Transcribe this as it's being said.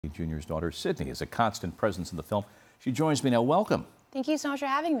Junior's daughter, Sydney, is a constant presence in the film. She joins me now. Welcome. Thank you so much for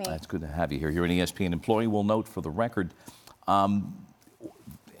having me. It's good to have you here. You're an ESPN employee. We'll note for the record,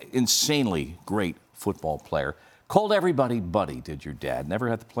 insanely great football player. Called everybody buddy, did your dad. Never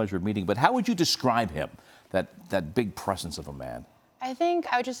had the pleasure of meeting, but how would you describe him, that big presence of a man? I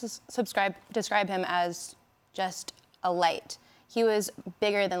think I would just describe him as just a light. He was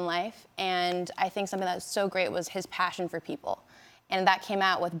bigger than life, and I think something that was so great was his passion for people. And that came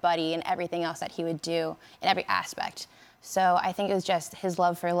out with Buddy and everything else that he would do in every aspect. So I think it was just his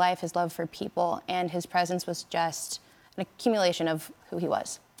love for life, his love for people, and his presence was just an accumulation of who he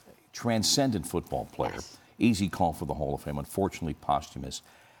was. Transcendent football player. Yes. Easy call for the Hall of Fame, unfortunately posthumous.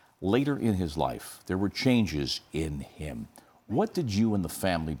 Later in his life, there were changes in him. What did you and the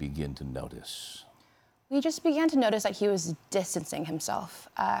family begin to notice? We just began to notice that he was distancing himself.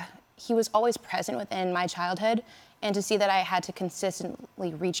 He was always present within my childhood, and to see that I had to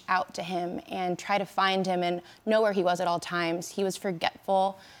consistently reach out to him and try to find him and know where he was at all times. He was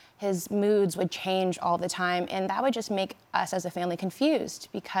forgetful. His moods would change all the time, and that would just make us as a family confused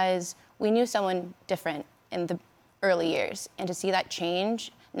because we knew someone different in the early years. And to see that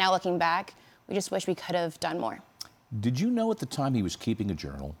change, now looking back, we just wish we could have done more. Did you know at the time he was keeping a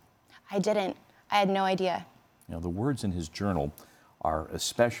journal? I didn't. I had no idea. You know, the words in his journal are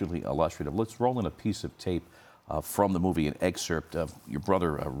especially illustrative. Let's roll in a piece of tape from the movie, an excerpt of your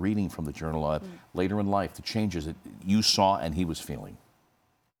brother reading from the journal later in life, the changes that you saw and he was feeling.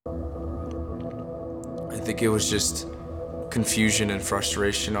 I think it was just confusion and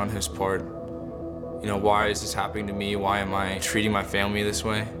frustration on his part. You know, why is this happening to me? Why am I treating my family this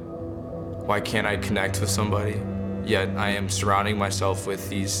way? Why can't I connect with somebody? Yet I am surrounding myself with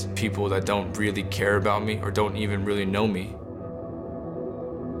these people that don't really care about me or don't even really know me.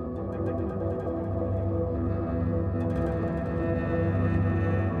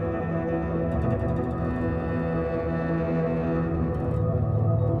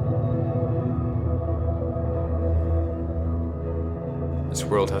 This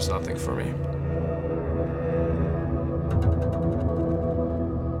world has nothing for me.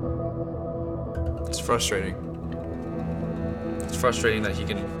 It's frustrating. It's frustrating that he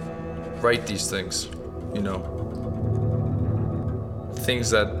can write these things, you know. Things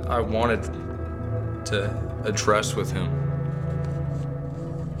that I wanted to address with him.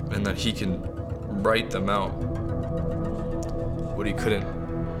 And that he can write them out. What he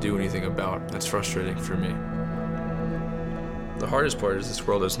couldn't do anything about. That's frustrating for me. The hardest part is this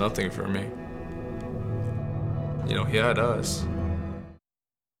world has nothing for me. You know, he had us.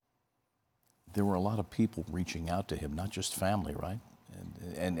 There were a lot of people reaching out to him, not just family, right?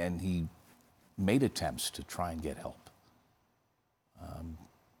 And he made attempts to try and get help.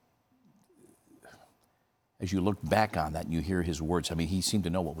 As you look back on that and you hear his words, I mean, he seemed to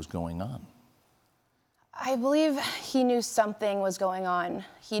know what was going on. I believe he knew something was going on.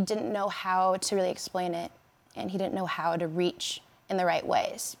 He didn't know how to really explain it, and he didn't know how to reach in the right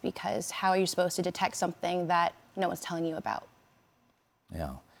ways, because how are you supposed to detect something that no one's telling you about?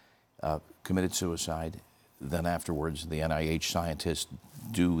 Yeah. Committed suicide. Then afterwards, the NIH scientists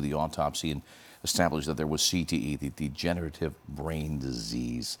do the autopsy and establish that there was CTE, the degenerative brain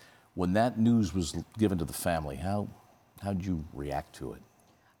disease. When that news was given to the family, how did you react to it?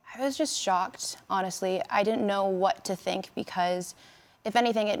 I was just shocked, honestly. I didn't know what to think because, if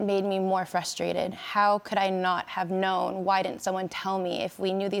anything, it made me more frustrated. How could I not have known? Why didn't someone tell me? If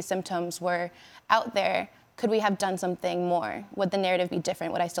we knew these symptoms were out there, could we have done something more? Would the narrative be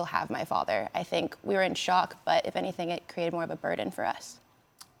different? Would I still have my father? I think we were in shock, but if anything, it created more of a burden for us.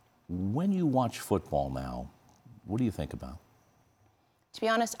 When you watch football now, what do you think about? To be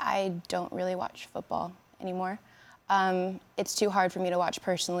honest, I don't really watch football anymore. It's too hard for me to watch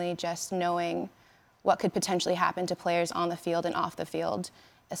personally, just knowing what could potentially happen to players on the field and off the field,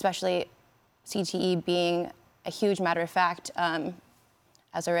 especially CTE being a huge matter of fact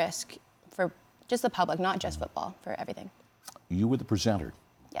as a risk for just the public, not just football, for everything. You were the presenter.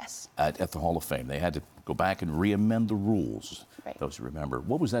 Yes. At the Hall of Fame. They had to go back and re-amend the rules, right. Those who remember.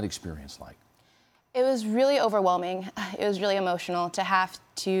 What was that experience like? It was really overwhelming. It was really emotional to have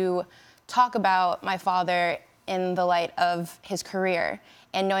to talk about my father in the light of his career,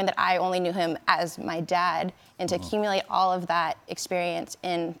 and knowing that I only knew him as my dad, and to accumulate all of that experience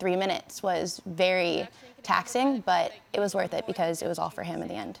in 3 minutes was very taxing, but it was worth it because it was all for him in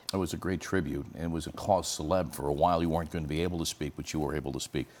the end. It was a great tribute, and it was a cause celeb. For a while you weren't going to be able to speak, but you were able to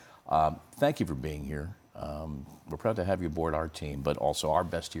speak. Thank you for being here. We're proud to have you aboard our team, but also our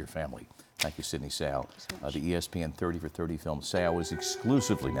best to your family. Thank you, Sydney Seau. The ESPN 30 for 30 film Seau is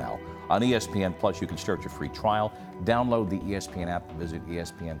exclusively now on ESPN Plus. You can start your free trial. Download the ESPN app and visit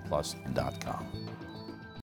espnplus.com.